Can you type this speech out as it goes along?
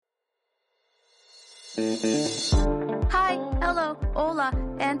Hi, hello, hola,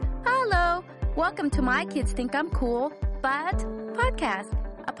 and hello. Welcome to My Kids Think I'm Cool, but podcast.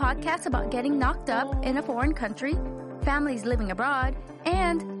 A podcast about getting knocked up in a foreign country, families living abroad,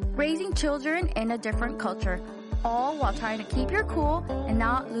 and raising children in a different culture. All while trying to keep your cool and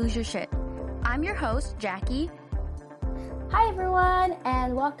not lose your shit. I'm your host, Jackie. Hi everyone,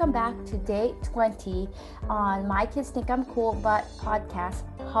 and welcome back to day 20 on My Kids Think I'm Cool But podcast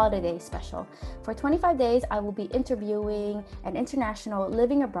holiday special. For 25 days, I will be interviewing an international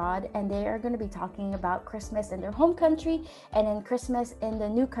living abroad, and they are going to be talking about Christmas in their home country and then Christmas in the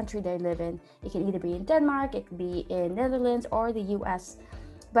new country they live in. It can either be in Denmark, it could be in Netherlands, or the US.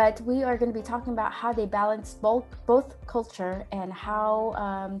 But we are going to be talking about how they balance both culture and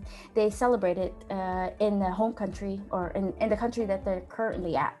how they celebrate it in the home country or in the country that they're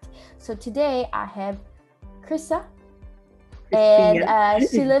currently at. So today I have Krista, and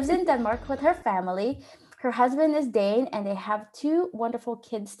she lives in Denmark with her family. Her husband is Dane, and they have two wonderful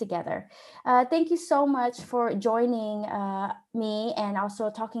kids together. Thank you so much for joining me and also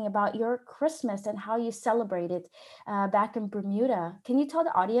talking about your Christmas and how you celebrate it back in Bermuda. Can you tell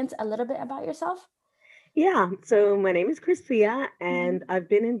the audience a little bit about yourself? Yeah, so my name is Christia, and I've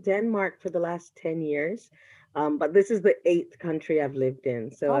been in Denmark for the last 10 years. But this is the eighth country I've lived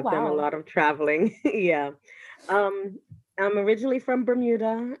in. So Oh, I've done a wow. lot of traveling. Yeah. Um, I'm originally from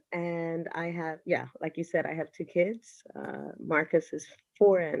Bermuda, and like you said, I have two kids. Marcus is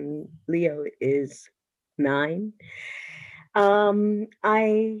 4, and Leo is 9.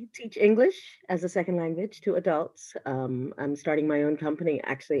 I teach English as a second language to adults. I'm starting my own company.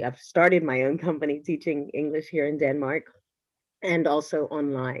 Actually, I've started my own company teaching English here in Denmark and also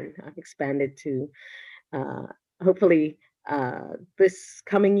online. I've expanded to uh, hopefully this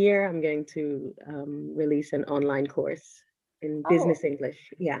coming year, I'm going to release an online course in Oh, business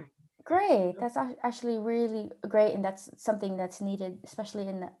English. Yeah, great. That's actually really great, and that's something that's needed, especially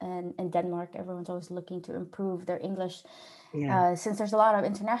in Denmark. Everyone's always looking to improve their English, yeah, since there's a lot of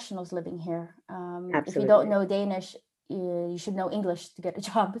internationals living here. If you don't absolutely. know Danish, you should know English to get a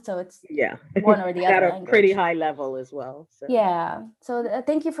job. So it's Yeah, one or the at other a pretty language. high level as well. So. Yeah. So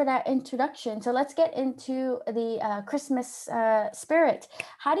thank you for that introduction. So let's get into the Christmas spirit.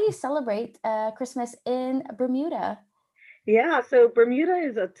 How do you celebrate Christmas in Bermuda? Yeah, so Bermuda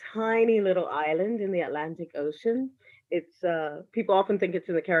is a tiny little island in the Atlantic Ocean. It's people often think it's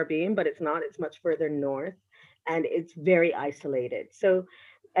in the Caribbean, but it's not. It's much further north, and it's very isolated. So,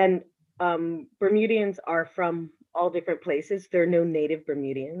 and Bermudians are from all different places. There are no native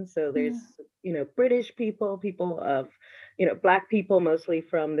Bermudians. So there's, Mm, British people, people of, black people mostly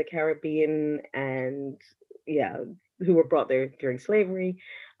from the Caribbean, and yeah, who were brought there during slavery.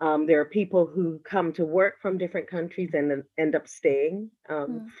 There are people who come to work from different countries and then end up staying.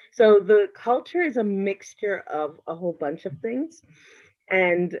 mm, So the culture is a mixture of a whole bunch of things.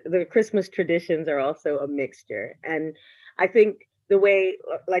 And the Christmas traditions are also a mixture. And I think the way,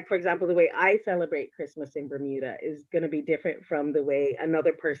 like, for example, the way I celebrate Christmas in Bermuda is going to be different from the way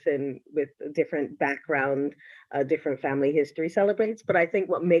another person with a different background, a different family history celebrates. But I think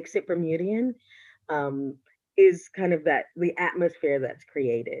what makes it Bermudian um, is kind of that the atmosphere that's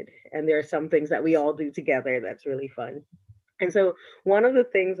created. And there are some things that we all do together that's really fun. And so, one of the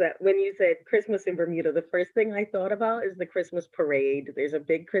things that when you said Christmas in Bermuda, the first thing I thought about is the Christmas parade. There's a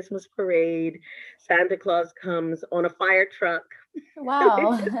big Christmas parade. Santa Claus comes on a fire truck, which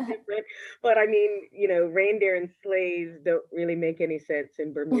wow. is different. But I mean, reindeer and sleighs don't really make any sense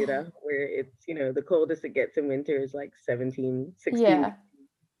in Bermuda, where it's, the coldest it gets in winter is like 17, 16. Yeah.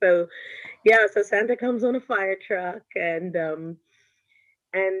 So yeah, so Santa comes on a fire truck, and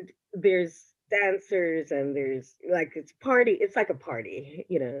there's dancers, and there's like it's like a party,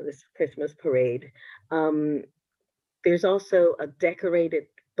 this Christmas parade. Um there's also a decorated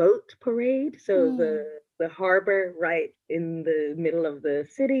boat parade. So the Mm, the harbor right in the middle of the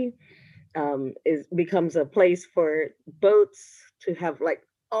city is becomes a place for boats to have like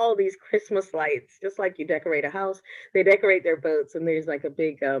all these Christmas lights, just like you decorate a house. They decorate their boats, and there's like a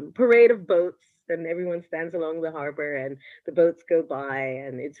big parade of boats, and everyone stands along the harbor, and the boats go by,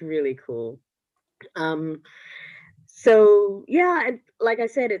 and it's really cool. Um, so yeah, and like I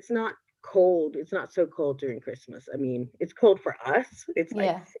said, it's not cold. It's not so cold during Christmas. I mean, it's cold for us. It's like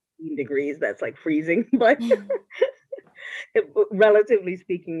yeah. 16 degrees. That's like freezing, but relatively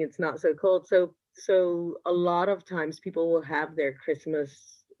speaking, it's not so cold. So a lot of times people will have their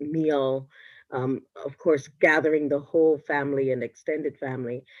Christmas meal, of course, gathering the whole family and extended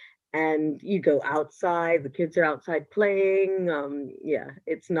family. And you go outside, the kids are outside playing. Yeah,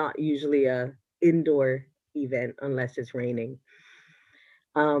 it's not usually a indoor event unless it's raining.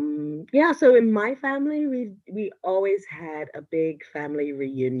 Yeah, so in my family, we always had a big family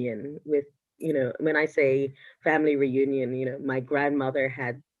reunion with, when I say family reunion, my grandmother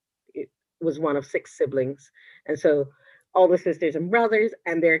had it was one of six siblings. And so all the sisters and brothers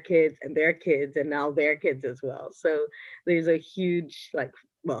and their kids and their kids and now their kids as well. So there's a huge, like,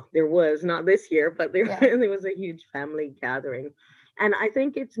 well, there was not this year, but there Yeah. there was a huge family gathering. And I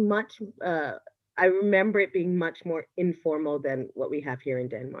think it's much I remember it being much more informal than what we have here in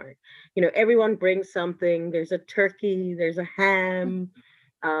Denmark. Everyone brings something. There's a turkey, there's a ham,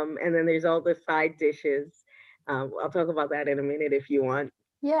 and then there's all the side dishes. I'll talk about that in a minute if you want.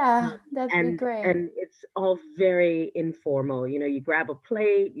 Yeah, Um, that'd be and great. and it's all very informal. You grab a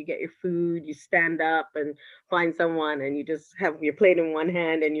plate, you get your food, you stand up and find someone, and you just have your plate in one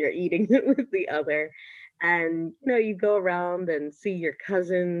hand and you're eating it with the other. And you go around and see your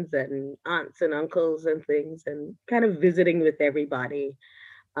cousins and aunts and uncles and things, and kind of visiting with everybody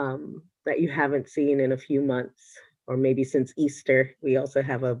that you haven't seen in a few months, or maybe since Easter. We also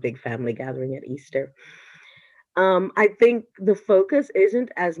have a big family gathering at Easter. I think the focus isn't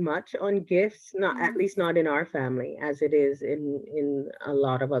as much on gifts, not at Mm. least not in our family, as it is in a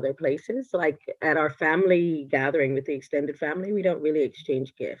lot of other places. Like at our family gathering with the extended family, we don't really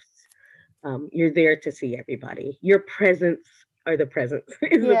exchange gifts. You're there to see everybody. Your presents are the presents,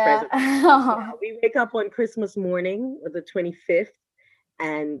 is the Yeah. present. Yeah, we wake up on Christmas morning, the 25th,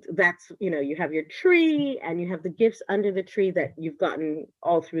 and that's, you have your tree and you have the gifts under the tree that you've gotten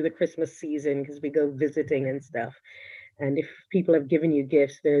all through the Christmas season, because we go visiting and stuff. And if people have given you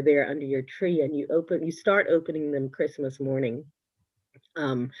gifts, they're there under your tree, and you start opening them Christmas morning.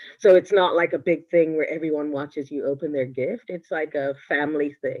 So it's not like a big thing where everyone watches you open their gift. It's like a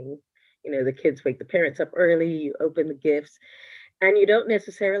family thing. The kids wake the parents up early, you open the gifts, and you don't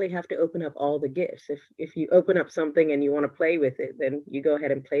necessarily have to open up all the gifts. If you open up something and you want to play with it, then you go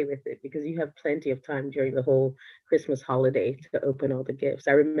ahead and play with it, because you have plenty of time during the whole Christmas holiday to open all the gifts.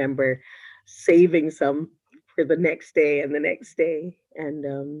 I remember saving some for the next day and the next day,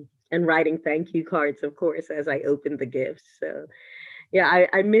 and writing thank you cards, of course, as I opened the gifts. So yeah,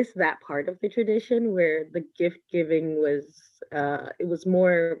 I miss that part of the tradition where the gift giving it was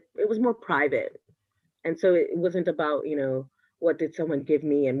more private. And so it wasn't about, what did someone give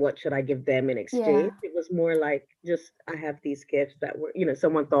me and what should I give them in exchange. Yeah. It was more like, just I have these gifts that were,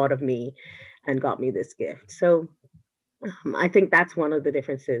 someone thought of me and got me this gift. So I think that's one of the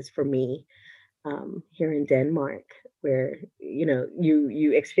differences for me, here in Denmark, where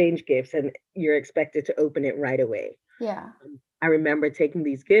you exchange gifts and you're expected to open it right away. Yeah. I remember taking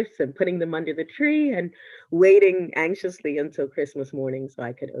these gifts and putting them under the tree and waiting anxiously until Christmas morning so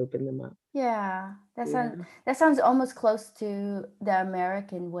I could open them up. Yeah, Yeah. that sounds almost close to the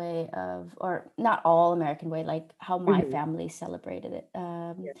American way of, or not all American way, like how my Mhm. family celebrated it.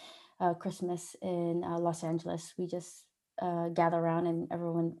 Yeah. Christmas in Los Angeles, we just gather around and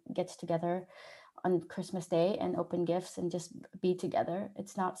everyone gets together on Christmas Day and open gifts and just be together.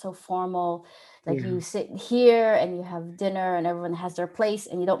 It's not so formal, like Yeah. you sit here and you have dinner and everyone has their place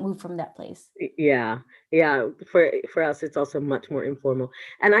and you don't move from that place. Yeah. Yeah. For us, it's also much more informal.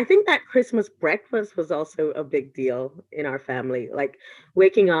 And I think that Christmas breakfast was also a big deal in our family. Like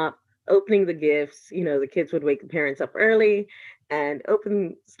waking up, opening the gifts, the kids would wake the parents up early and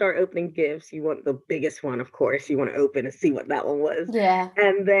start opening gifts. You want the biggest one, of course. You want to open and see what that one was. Yeah.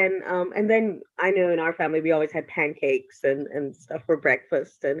 And then I know in our family we always had pancakes and stuff for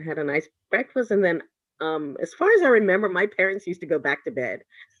breakfast, and had a nice breakfast. And then as far as I remember, my parents used to go back to bed.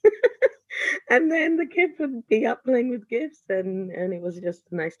 And then the kids would be up playing with gifts, and it was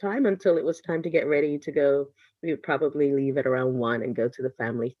just a nice time until it was time to get ready to go. We would probably leave at around 1 and go to the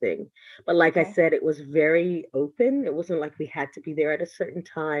family thing. But like I Okay. said, it was very open. It wasn't like we had to be there at a certain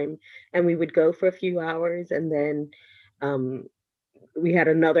time, and we would go for a few hours, and then um we had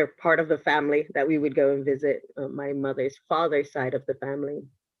another part of the family that we would go and visit, my mother's father's side of the family,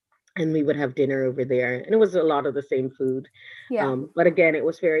 and we would have dinner over there, and it was a lot of the same food. Yeah. But again, it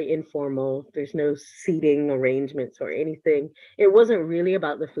was very informal. There's no seating arrangements or anything. It wasn't really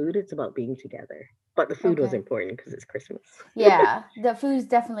about the food, it's about being together, but the food was Okay. important because it's Christmas. Yeah, the food is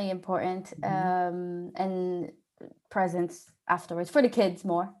definitely important, Mhm. and presents afterwards for the kids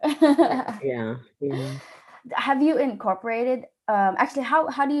more. Yeah, yeah, yeah. Have you incorporated? Actually,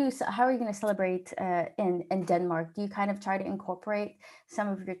 how do you how are you going to celebrate in Denmark? Do you kind of try to incorporate some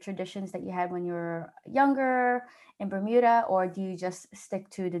of your traditions that you had when you were younger in Bermuda, or do you just stick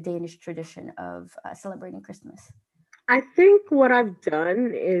to the Danish tradition of celebrating Christmas? I think what I've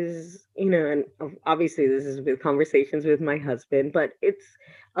done is, and obviously this is with conversations with my husband, but it's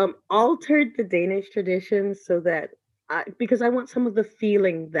altered the Danish tradition so that because I want some of the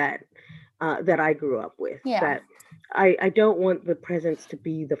feeling that I grew up with. Yeah. That I don't want the presents to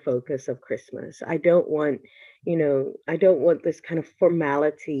be the focus of Christmas. I don't want, I don't want this kind of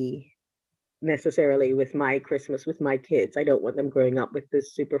formality necessarily with my Christmas with my kids. I don't want them growing up with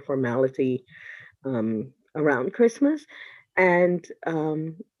this super formality around Christmas. And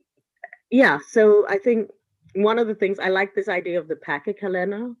yeah, so I think one of the things I like this idea of the packet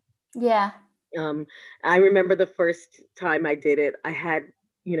kalender. Yeah. Um, I remember the first time I did it, I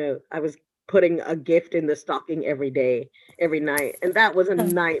was putting a gift in the stocking every day, every night. And that was a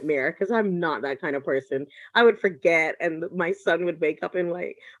nightmare because I'm not that kind of person. I would forget, and my son would wake up and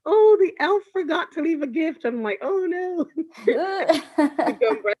like, oh, the elf forgot to leave a gift. I'm like, oh no. He'd go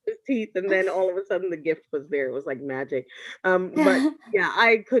and brush his teeth, and then all of a sudden the gift was there. It was like magic. But yeah,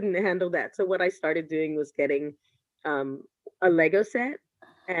 I couldn't handle that. So what I started doing was getting um, a Lego set,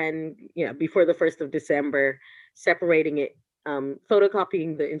 and before the 1st of December, separating it,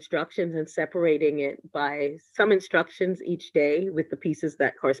 photocopying the instructions and separating it by some instructions each day with the pieces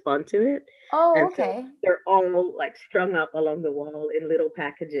that correspond to it. Oh, And so okay. they're all like strung up along the wall in little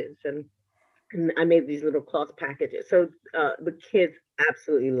packages, and I made these little cloth packages. So the kids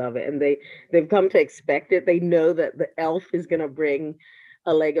absolutely love it, and they've come to expect it. They know that the elf is gonna bring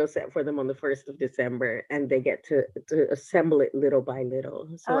a Lego set for them on the 1st of December, and they get to assemble it little by little.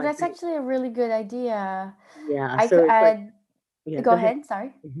 So Oh, I that's think, actually a really good idea. yeah. I So could it's like, add. yeah, Go go ahead. ahead.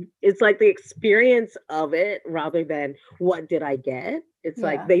 Sorry. It's like the experience of it rather than what did I get. It's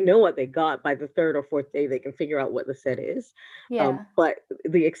like Yeah. they know what they got by the third or fourth day. They can figure out what the set is. Yeah. But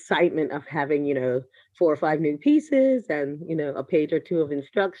the excitement of having, 4 or 5 new pieces and, a page or two of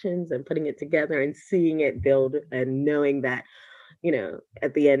instructions and putting it together and seeing it build and knowing that,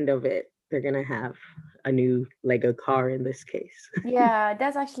 at the end of it, they're going to have a new Lego car in this case. Yeah,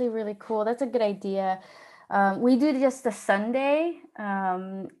 that's actually really cool. That's a good idea. We do just a Sunday,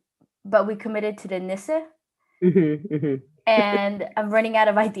 but we committed to the Nisse, Hmm. and I'm running out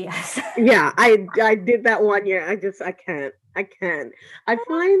of ideas. Yeah, I did that one year. I can't. I can't. I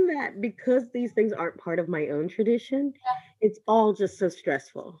find that because these things aren't part of my own tradition, it's all just so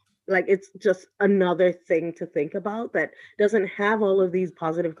stressful. Like it's just another thing to think about that doesn't have all of these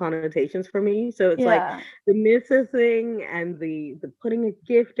positive connotations for me. So it's like Yeah. the Nissa thing and the putting a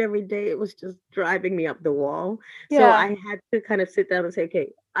gift every day, it was just driving me up the wall. So Yeah. I had to kind of sit down and say,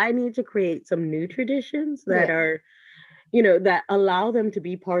 okay, I need to create some new traditions that Yeah. are that allow them to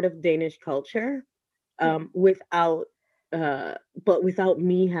be part of Danish culture, Yeah. without, uh, but without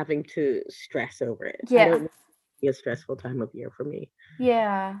me having to stress over it. I don't Yeah. want it to be a stressful time of year for me.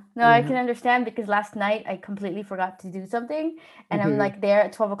 Yeah. No, I Yeah. can understand because last night I completely forgot to do something, and I'm Hmm. like there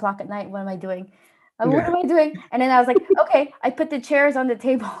at 12 o'clock at night. What am I doing? What Yeah. am I doing? And then I was like, okay, I put the chairs on the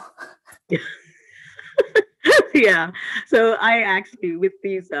table. Yeah. So I actually with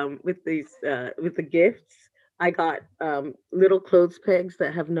the gifts, I got little clothes pegs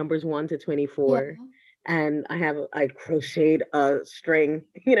that have numbers 1 to Yeah. 24, and I crocheted a string,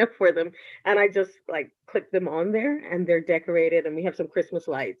 for them, and I just like click them on there, and they're decorated, and we have some Christmas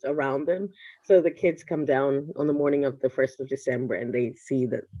lights around them. So the kids come down on the morning of the 1st of December, and they see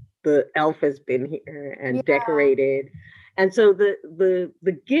that the elf has been here Yeah. and decorated. And so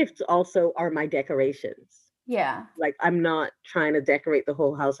the gifts also are my decorations. Yeah. Like I'm not trying to decorate the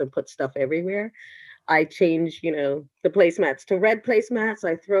whole house and put stuff everywhere. I change, the placemats to red placemats.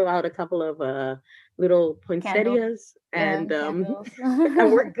 I throw out a couple of little Candles. poinsettias, Yeah, and and candles.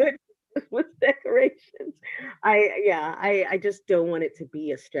 and we're good with decorations. I just don't want it to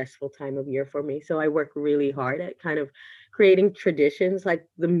be a stressful time of year for me. So I work really hard at kind of creating traditions like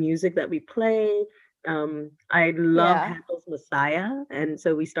the music that we play. I love Yeah. Handel's Messiah, and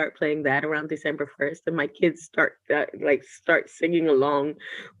so we start playing that around December 1st, and my kids start singing along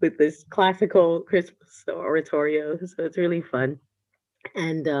with this classical Christmas oratorio. So it's really fun,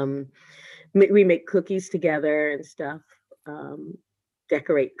 and we make cookies together and stuff. Um,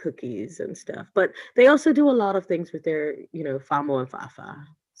 Decorate cookies and stuff, but they also do a lot of things with their, famo and fafa.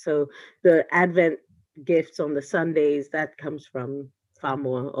 So the Advent gifts on the Sundays, that comes from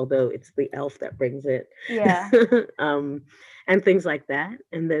famo, although it's the elf that brings it. Yeah. um, and things like that.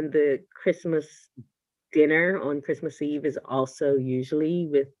 And then the Christmas dinner on Christmas Eve is also usually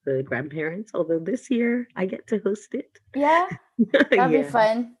with the grandparents, although this year I get to host it. Yeah. That'll be Yeah,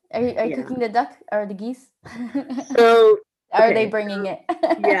 fun. Are you yeah. cooking the duck or the geese? So, Are they okay. bringing it?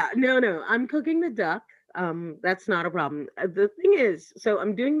 Yeah, no, no, I'm cooking the duck. That's not a problem. The thing is, so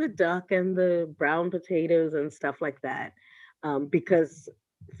I'm doing the duck and the brown potatoes and stuff like that, because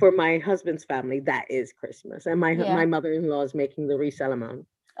for my husband's family, that is Christmas, and my Yeah. mother-in-law is making the risalamande.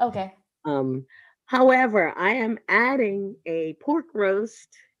 Okay. Um, However, I am adding a pork roast,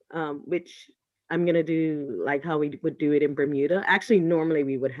 which I'm gonna do like how we would do it in Bermuda. Actually, normally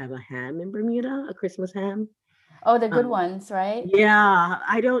we would have a ham in Bermuda, a Christmas ham. Oh, the good Um, ones, right? yeah,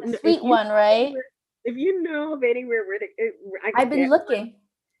 I don't The know sweet one, right? if you know of anywhere where I I've could been get one. looking.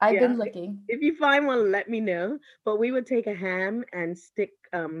 I've Yeah, been looking. if you find one, let me know. But we would take a ham and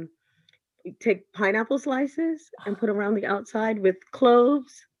take pineapple slices and put around the outside with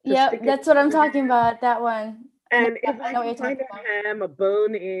cloves to Yep, stick it that's what into I'm the talking ham. about. That one. No, And yep, if I I know what can you're find talking about. a ham, a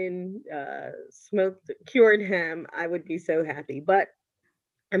bone-in smoked cured ham, I would be so happy. But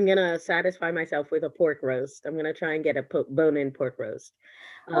I'm gonna satisfy myself with a pork roast. I'm gonna try and get a bone-in pork roast.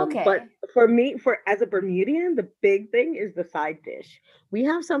 But Okay. for me, for as a Bermudian, the big thing is the side dish. We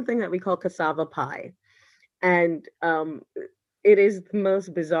have something that we call cassava pie, and it is the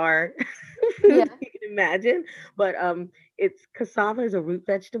most bizarre Yeah. food you can imagine. But it's cassava is a root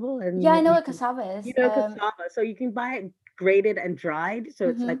vegetable, and Yeah, I know you what can cassava you is. know cassava, so you can buy it grated and dried, so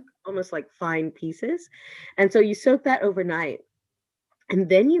it's like Mm-hmm. almost like fine pieces, and so you soak that overnight. And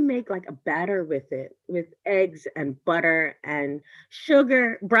then you make like a batter with it, with eggs and butter and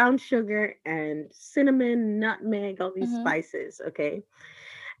sugar, brown sugar and cinnamon, nutmeg, all these Mm-hmm. spices. Okay.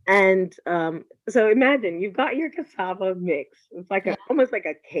 And so imagine you've got your cassava mix. It's like Yeah. a almost like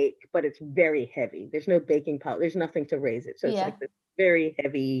a cake, but it's very heavy. There's no baking powder. There's nothing to raise it. So it's Yeah. like this very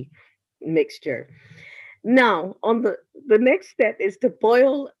heavy mixture. Now, on the next step is to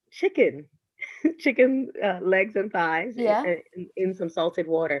boil chicken legs and thighs Yeah. in some salted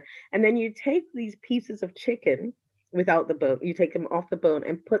water. And then you take these pieces of chicken without the bone, you take them off the bone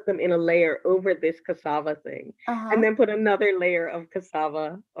and put them in a layer over this cassava thing. And Uh-huh. then put another layer of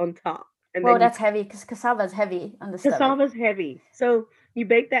cassava on top. And Whoa, then you that's heavy because cassava is heavy on the stomach. cassava's heavy. So you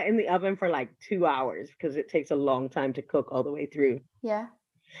bake that in the oven for like 2 hours because it takes a long time to cook all the way through. Yeah.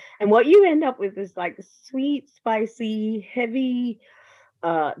 And what you end up with is like sweet, spicy, heavy,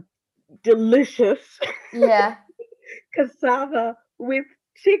 uh, delicious Yeah. cassava with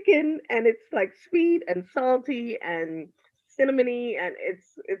chicken, and it's like sweet and salty and cinnamony, and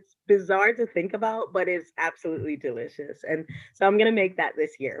it's bizarre to think about, but it's absolutely delicious. And so I'm gonna make that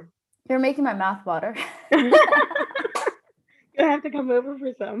this year. You're making my mouth water. You'll have to come over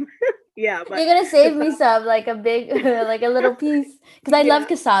for some. Yeah, but You're gonna save me cassava, some, like a big, like a little piece, because I love yeah.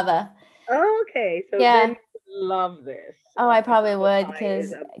 cassava. Okay, so then Yeah. you would love this. Oh, I probably Cassava would pie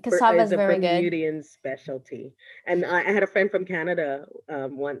because cassava is is a very good. Bermudian specialty, and I had a friend from Canada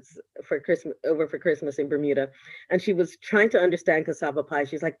once for Christmas over for Christmas in Bermuda, and she was trying to understand cassava pie.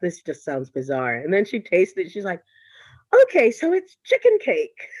 She's like, "This just sounds bizarre," and then she tasted it. She's like, "Okay, so it's chicken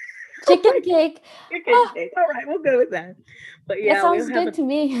cake." I'm Chicken like, cake. "Chicken Oh, cake. All right, we'll go with that." But that yeah, we'll sounds have good a to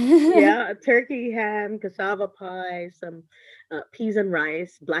me. yeah, a turkey ham, cassava pie, some peas and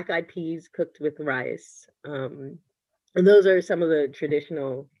rice, black eyed peas cooked with rice. And those are some of the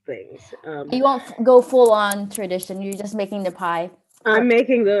traditional things. You won't go full on tradition. You're just making the pie I'm first.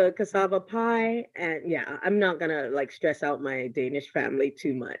 making the cassava pie, and yeah, I'm not gonna like stress out my Danish family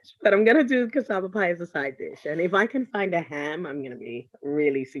too much, but I'm gonna do cassava pie as a side dish. And if I can find a ham, I'm gonna be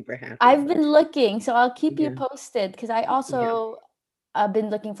really super happy. I've But been looking, so I'll keep you yeah, posted because I yeah, also been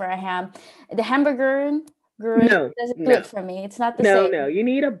looking for a ham. The hamburger gurn no, doesn't do no, it for me. It's not the no, same. no. You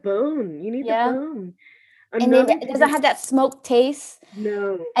need a bone. You need the Yeah, bone. and then Another it doesn't have tradition. that smoke taste.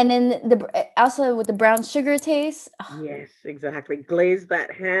 No. And then also with the brown sugar taste. Yes, exactly. Glaze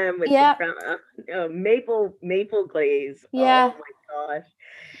that ham with the Yeah, brown maple glaze. yeah. Oh my gosh.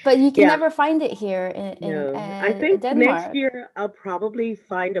 But you can Yeah, never find it here no. I in think next Denmark. year I'll probably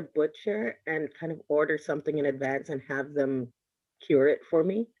find a butcher and kind of order something in advance and have them cure it for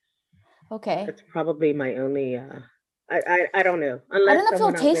me. Okay. That's probably my only I don't know, I don't unless know if it'll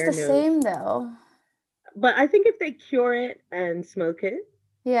someone out taste there the knows. same though. But I think if they cure it and smoke it in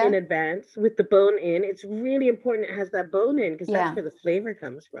Yeah. advance with the bone in, it's really important it has that bone in because that's Yeah. where the flavor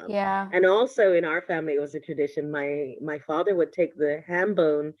comes from. Yeah. And also in our family, it was a tradition. My father would take the ham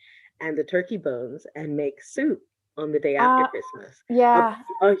bone and the turkey bones and make soup on the day after Uh Christmas. A, yeah.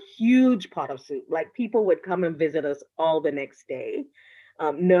 a huge pot of soup. Like people would come and visit us all the next day.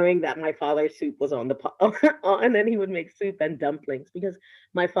 Knowing that my father's soup was on the pot, and then he would make soup and dumplings because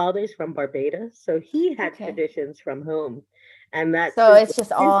my father's from Barbados, so he had Okay. traditions from home, and that So soup it's was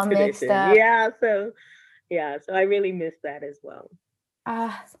just his all mixed tradition. up. So I really miss that as well.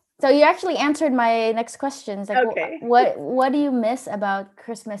 Uh so you actually answered my next questions. Like Okay. what do you miss about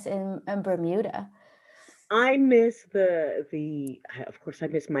Christmas in Bermuda? I miss of course I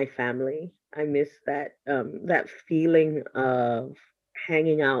miss my family. I miss that feeling of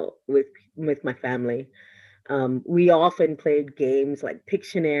hanging out with my family. We often played games like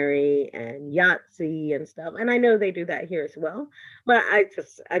Pictionary and Yahtzee and stuff. And I know they do that here as well. But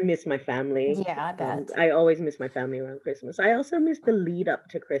I miss my family. Yeah, I bet. I always miss my family around Christmas. I also miss the lead up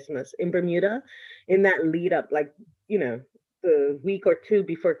to Christmas in Bermuda. In that lead up, like, you know, the week or two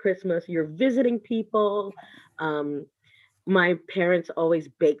before Christmas, you're visiting people. Um, my parents always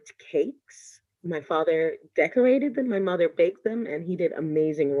baked cakes. My father decorated them, my mother baked them, and he did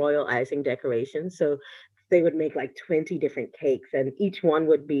amazing royal icing decorations. So they would make like 20 different cakes, and each one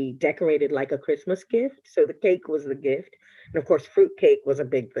would be decorated like a Christmas gift. So the cake was the gift. And of course, fruit cake was a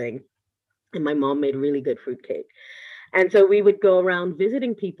big thing. And my mom made really good fruit cake. And so we would go around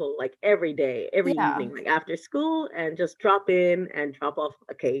visiting people like every day, every Yeah. evening, like after school, and just drop in and drop off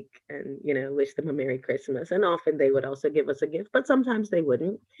a cake and, you know, wish them a Merry Christmas. And often they would also give us a gift, but sometimes they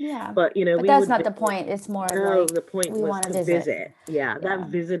wouldn't. Yeah. But, you know, But we that's would not the visit. point. It's more No, like the point we was want to to visit. visit. Yeah, that Yeah.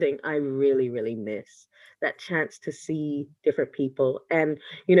 visiting I really, really miss. That chance to see different people. And,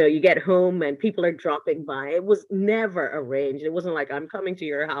 you know, you get home and people are dropping by. It was never arranged. It wasn't like I'm coming to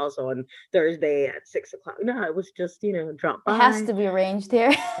your house on Thursday at 6 o'clock. No, it was just, you know, drop It has by. to be arranged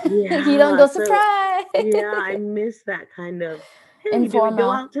here. You don't Yeah. go So, surprise. yeah, I miss that kind of, hey, do we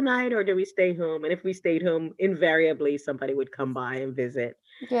go Informal. out tonight or do we stay home? And if we stayed home, invariably somebody would come by and visit.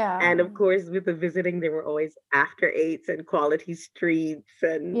 Yeah. And of course, with the visiting, there were always after eights and quality streets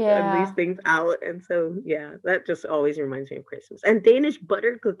and these Yeah. things out. And so, yeah, that just always reminds me of Christmas. And Danish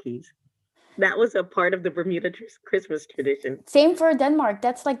butter cookies. That was a part of the Bermuda Christmas tradition. Same for Denmark.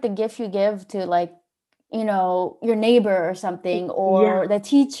 That's like the gift you give to like, your neighbor or something Yeah, or the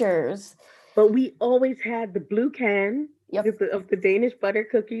teachers. but we always had the blue can Yep. of the Danish butter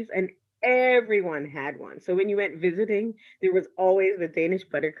cookies, and everyone had one. So when you went visiting, there was always the Danish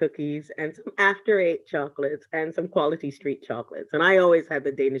butter cookies and some after eight chocolates and some quality street chocolates. And I always had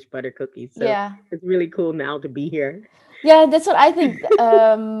the Danish butter cookies. So Yeah. it's really cool now to be here. Yeah, that's what I think.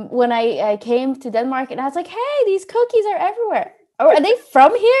 When I came to Denmark and I was like, hey, these cookies are everywhere. Oh, are they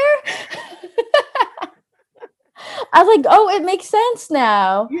from here? I was like, oh, it makes sense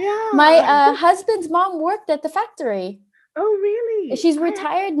now. My Yeah. husband's mom worked at the factory. Oh, really? She's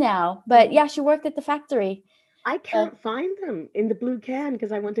retired now, but yeah, she worked at the factory. I Uh, can't find them in the blue can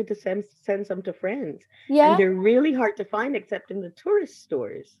because I wanted to send some to friends, and yeah. they're really hard to find except in the tourist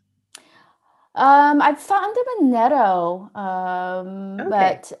stores. I found them in Netto, Okay.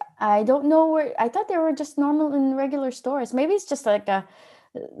 but I don't know where. I thought they were just normal in regular stores. Maybe it's just like a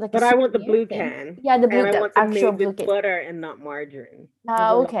But I want the souvenir blue thing. can, Yeah, and I the want them actual made blue with kit. butter and not margarine. Because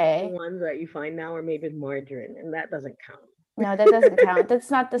a lot of the Okay. ones that you find now are made with margarine, and that doesn't count. No, that doesn't count.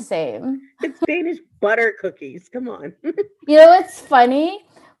 That's not the same. It's Danish butter cookies. Come on. You know what's funny?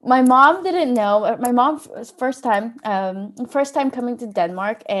 My mom didn't know. My mom first time coming to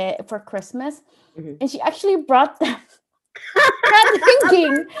Denmark for Christmas, Mhm. and she actually brought them, not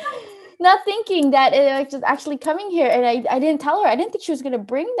thinking, not thinking that it was actually coming here. And I didn't tell her. I didn't think she was gonna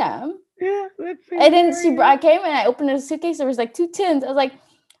bring them. Yeah, that's And then I hilarious. came and I opened the suitcase. There was like 2 tins. I was like,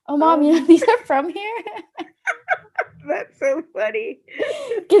 "Oh, mom, Oh, these are from here." that's so funny.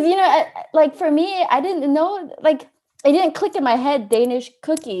 Because like for me, I didn't know, like it didn't click in my head. Danish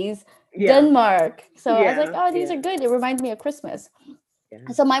cookies, Yeah, Denmark. So I was like, yeah, "Oh, these are yeah, good. It reminds me of Christmas." yeah.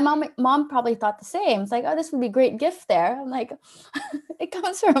 So my mom probably thought the same. It's like, "Oh, this would be a great gift there." I'm like, "It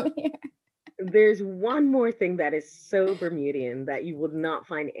comes from here." There's one more thing that is so Bermudian that you would not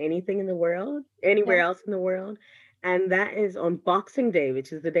find anything in the world, anywhere Yeah, else in the world. And that is on Boxing Day,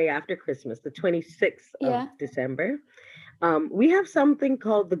 which is the day after Christmas, the 26th of yeah, December. We have something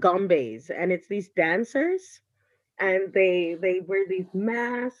called the Gombes, and it's these dancers, and they wear these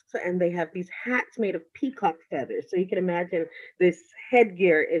masks and they have these hats made of peacock feathers. So you can imagine this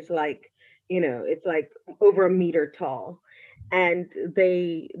headgear is like, you know, it's like over a meter tall, and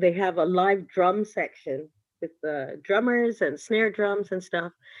they have a live drum section with the drummers and snare drums and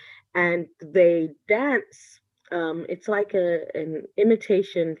stuff, and they dance. It's like an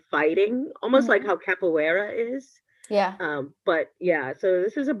imitation fighting, almost like hmm, how capoeira is. yeah, But yeah, so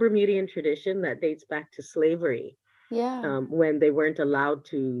this is a Bermudian tradition that dates back to slavery, yeah, when they weren't allowed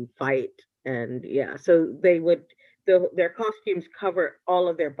to fight. And yeah, so they would, their costumes cover all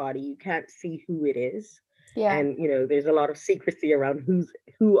of their body. You can't see who it is. yeah, And you know, there's a lot of secrecy around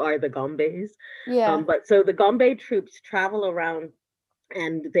who are the Gombes. yeah, But so the Gombe troops travel around,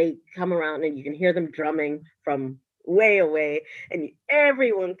 and they come around and you can hear them drumming from way away, and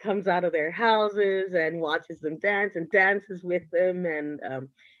everyone comes out of their houses and watches them dance and dances with them. And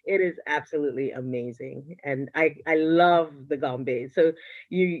It is absolutely amazing, and I love the gambes. So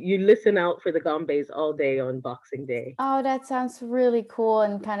you listen out for the gambes all day on Boxing Day. Oh, that sounds really cool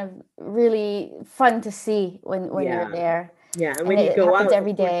and kind of really fun to see when you're Yeah. there. Yeah, and And when you it go happens out, of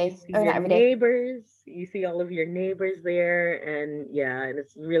every course, you day, see or your not every day. neighbors. You see all of your neighbors there, and yeah, and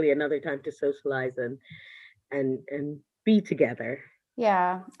it's really another time to socialize and be together.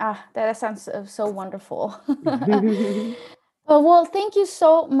 Yeah. Ah, that sounds so wonderful. Well, thank you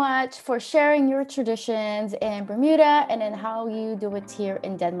so much for sharing your traditions in Bermuda and then how you do it here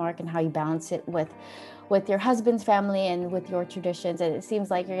in Denmark and how you balance it with your husband's family and with your traditions. And it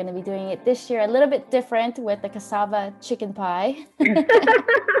seems like you're going to be doing it this year a little bit different with the cassava chicken pie.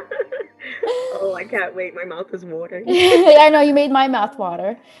 Oh, I can't wait. My mouth is watering. I know you made my mouth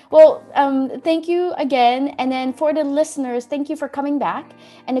water. Well, thank you again. And then for the listeners, thank you for coming back.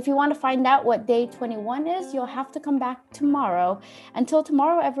 And if you want to find out what day 21 is, you'll have to come back tomorrow. Until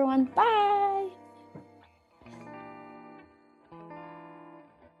tomorrow, everyone. Bye.